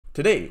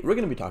Today, we're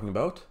going to be talking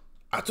about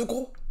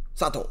Atsuko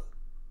Sato.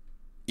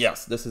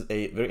 Yes, this is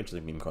a very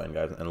interesting meme coin,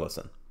 guys, and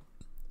listen.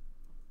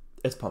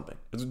 It's pumping.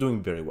 It's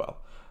doing very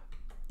well.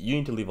 You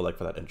need to leave a like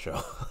for that intro.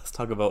 Let's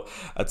talk about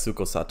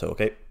Atsuko Sato,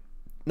 okay?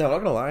 Now, I'm not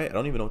gonna lie, I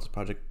don't even know what this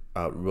project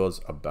was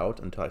about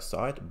until I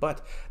saw it,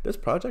 but this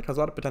project has a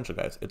lot of potential,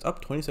 guys. It's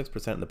up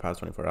 26% in the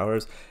past 24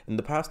 hours. In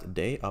the past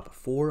day, up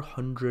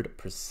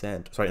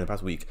 400%. Sorry, in the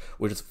past week,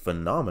 which is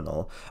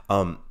phenomenal.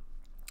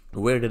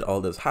 Where did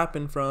all this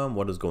happen from?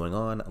 What is going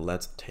on?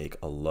 Let's take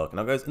a look.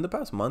 Now, guys, in the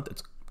past month,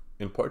 it's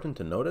important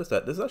to notice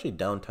that this is actually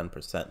down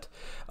 10%.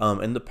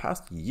 In the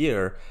past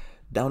year,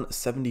 down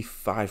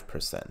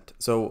 75%.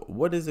 So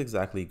what is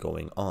exactly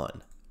going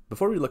on?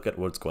 Before we look at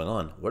what's going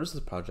on, what is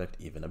this project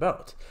even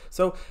about?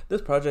 So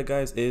this project,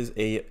 guys, is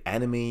a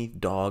anime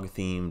dog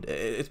themed.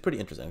 It's pretty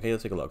interesting. Okay,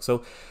 let's take a look.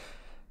 So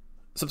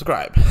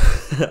subscribe.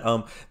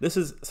 This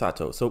is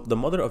Sato. So the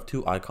mother of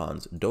two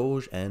icons,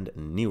 Doge and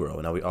Neiro.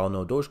 Now we all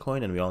know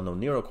Dogecoin and we all know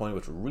Neiro coin,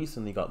 which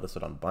recently got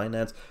listed on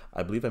Binance.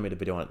 I believe I made a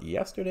video on it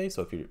yesterday.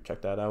 So if you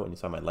check that out and you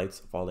saw my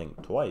lights falling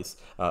twice,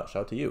 shout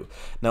out to you.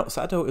 Now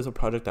Sato is a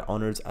project that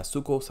honors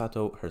Atsuko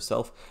Sato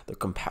herself, the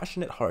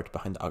compassionate heart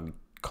behind the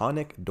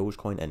iconic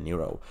Dogecoin and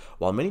Neiro.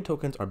 While many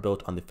tokens are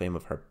built on the fame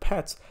of her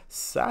pets,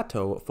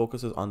 Sato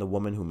focuses on the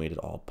woman who made it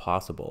all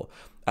possible.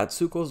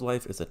 Atsuko's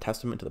life is a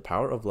testament to the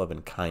power of love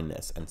and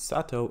kindness, and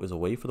Sato is a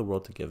way for the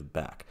world to give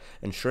back,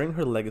 ensuring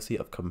her legacy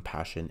of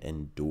compassion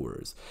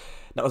endures.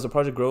 Now, as the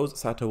project grows,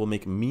 Sato will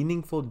make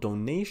meaningful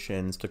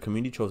donations to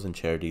community-chosen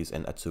charities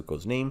in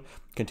Atsuko's name,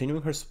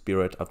 continuing her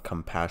spirit of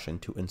compassion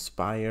to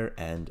inspire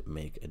and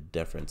make a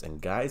difference.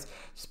 And guys,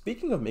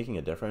 speaking of making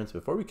a difference,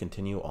 before we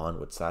continue on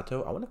with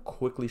Sato, I want to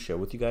quickly share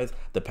with you guys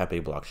the Pepe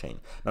blockchain.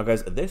 Now,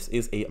 guys, this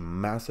is a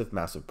massive,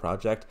 massive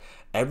project.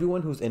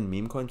 Everyone who's in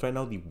meme coins right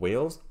now, the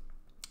whales,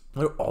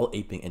 they're all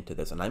aping into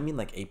this, and I mean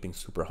like aping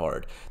super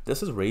hard.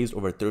 This has raised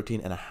over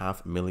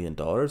 $13.5 million,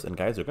 and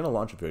guys, they're going to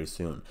launch it very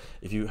soon.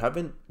 If you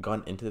haven't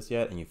gone into this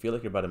yet and you feel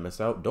like you're about to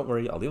miss out, don't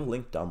worry, I'll leave a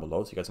link down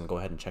below so you guys can go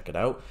ahead and check it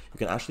out. You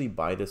can actually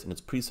buy this in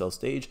its pre-sale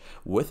stage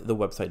with the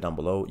website down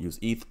below. Use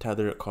ETH,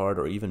 Tether, Card,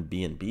 or even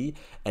BNB,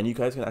 and you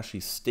guys can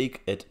actually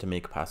stake it to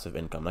make passive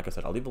income. Like I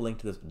said, I'll leave a link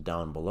to this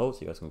down below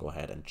so you guys can go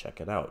ahead and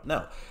check it out.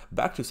 Now,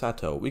 back to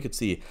Sato, we could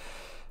see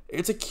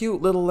it's a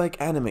cute little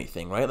like anime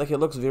thing, right? Like it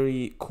looks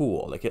very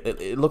cool. Like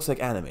it looks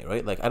like anime,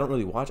 right? Like I don't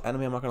really watch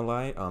anime, I'm not gonna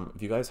lie.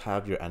 If you guys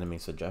have your anime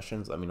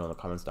suggestions, let me know in the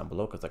comments down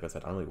below, because like I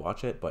said, I don't really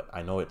watch it, but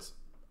I know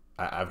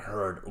I've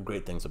heard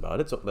great things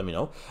about it, so let me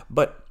know.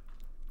 But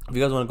if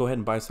you guys want to go ahead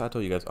and buy Sato,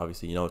 you guys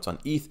obviously, you know, it's on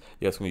ETH.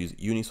 You guys can use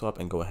Uniswap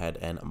and go ahead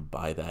and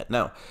buy that.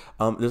 Now,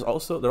 they're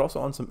also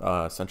on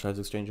some centralized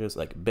exchanges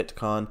like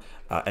Bitcoin,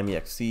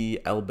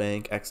 MEXC,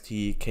 LBank,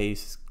 XT,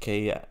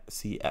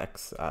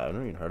 KCX. I've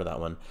never even heard of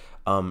that one.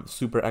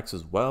 Super X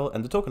as well,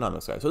 and the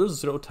tokenomics, guys. So there's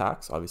zero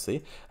tax,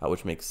 obviously,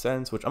 which makes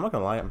sense. Which I'm not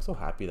gonna lie, I'm so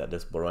happy that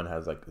this bull run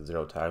has like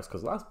zero tax,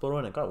 because last bull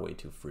run it got way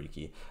too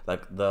freaky.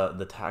 Like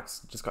the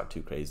tax just got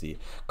too crazy.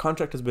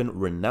 Contract has been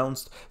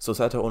renounced, so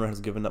Sato owner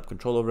has given up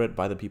control over it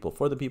by the people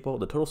for the people.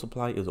 The total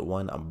supply is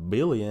 1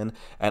 billion,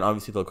 and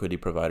obviously the liquidity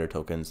provider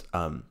tokens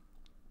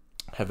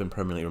have been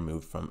permanently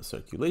removed from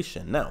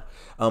circulation. Now,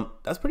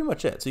 that's pretty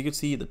much it. So you can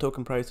see the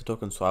token price, the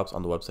token swaps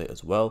on the website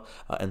as well,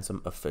 and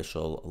some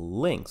official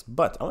links.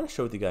 But I want to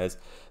share with you guys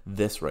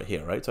this right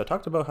here, right? So I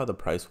talked about how the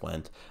price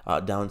went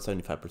down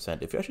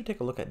 75%. If you actually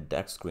take a look at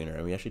Dex Screener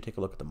and we actually take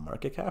a look at the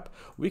market cap,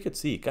 we could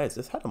see, guys,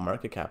 this had a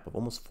market cap of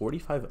almost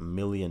 $45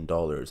 million,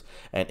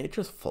 and it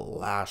just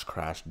flash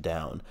crashed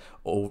down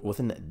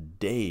within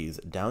days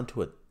down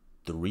to a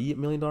 $3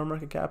 million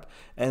market cap.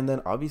 And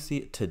then obviously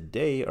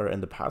today, or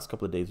in the past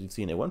couple of days, we've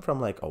seen it went from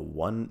like a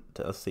 $1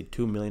 to, let's say,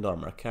 $2 million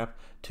market cap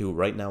to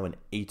right now an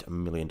 $8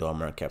 million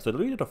market cap. So it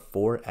really did a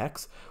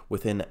 4x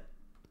within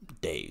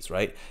days,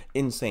 right?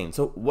 Insane.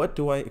 So what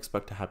do I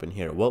expect to happen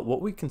here? Well,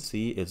 what we can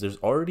see is there's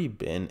already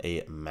been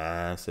a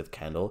massive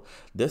candle.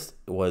 This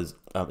is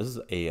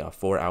a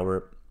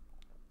 4-hour,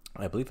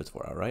 I believe it's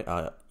 4 hour,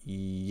 right?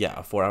 Yeah,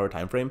 a 4-hour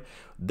time frame.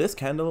 This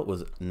candle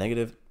was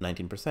negative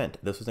 19%.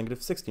 This was negative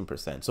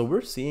 16%. So we're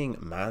seeing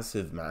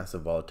massive,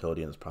 massive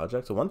volatility in this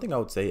project. So one thing I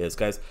would say is,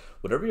 guys,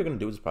 whatever you're going to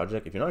do with this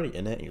project, if you're not already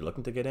in it and you're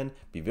looking to get in,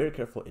 be very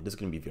careful. It is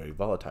going to be very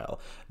volatile.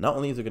 Not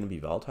only is it going to be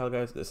volatile,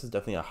 guys, this is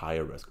definitely a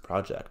higher risk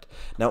project.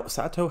 Now,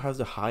 Sato has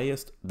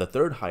the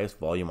third highest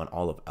volume on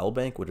all of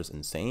LBank, which is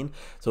insane.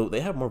 So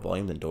they have more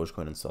volume than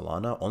Dogecoin and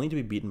Solana, only to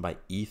be beaten by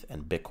ETH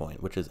and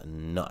Bitcoin, which is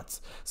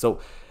nuts. So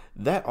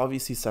that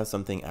obviously says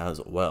something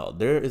as well.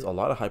 There is a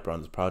lot of hype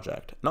around this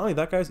project. Not only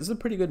that, guys, this is a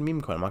pretty good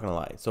meme coin, I'm not gonna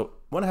lie. So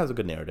one has a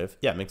good narrative.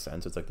 Yeah, it makes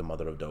sense. It's like the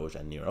mother of Doge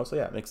and Neiro. So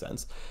yeah, it makes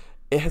sense.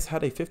 It has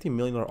had a $50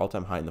 million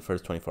all-time high in the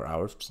first 24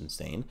 hours, which is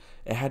insane.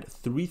 It had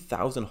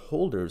 3,000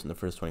 holders in the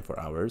first 24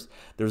 hours.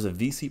 There's a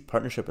VC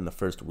partnership in the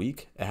first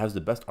week. It has the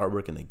best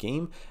artwork in the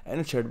game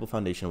and a charitable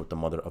foundation with the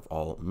mother of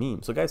all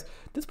memes. So guys,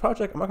 this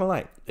project, I'm not gonna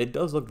lie, it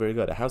does look very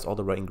good. It has all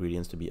the right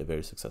ingredients to be a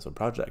very successful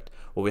project.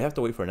 What we have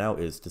to wait for now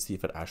is to see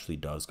if it actually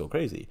does go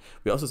crazy.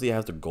 We also see it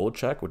has the gold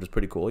check, which is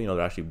pretty cool. You know,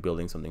 they're actually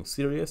building something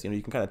serious. You know,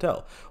 you can kind of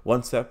tell.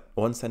 1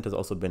 cent has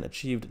also been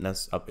achieved.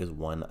 Next up is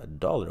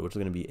 $1, which is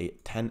going to be a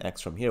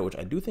 10x from here, which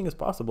I do think is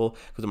possible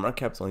because the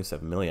market cap is only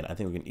 7 million. I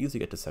think we can easily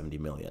get to 70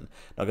 million.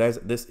 Now, guys,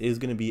 this is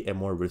going to be a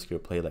more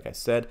riskier play, like I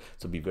said,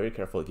 so be very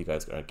careful if you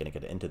guys are going to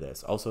get into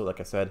this. Also,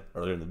 like I said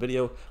earlier in the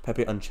video,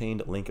 Pepe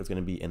Unchained link is going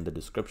to be in the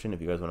description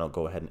if you guys want to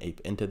go ahead and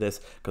ape into this,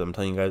 because I'm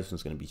telling you guys this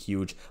is going to be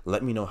huge.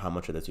 Let me know how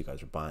much of this you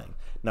guys are buying.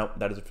 Now,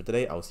 that is it for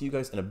today. I'll see you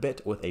guys in a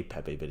bit with a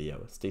Pepe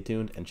video. Stay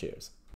tuned and cheers.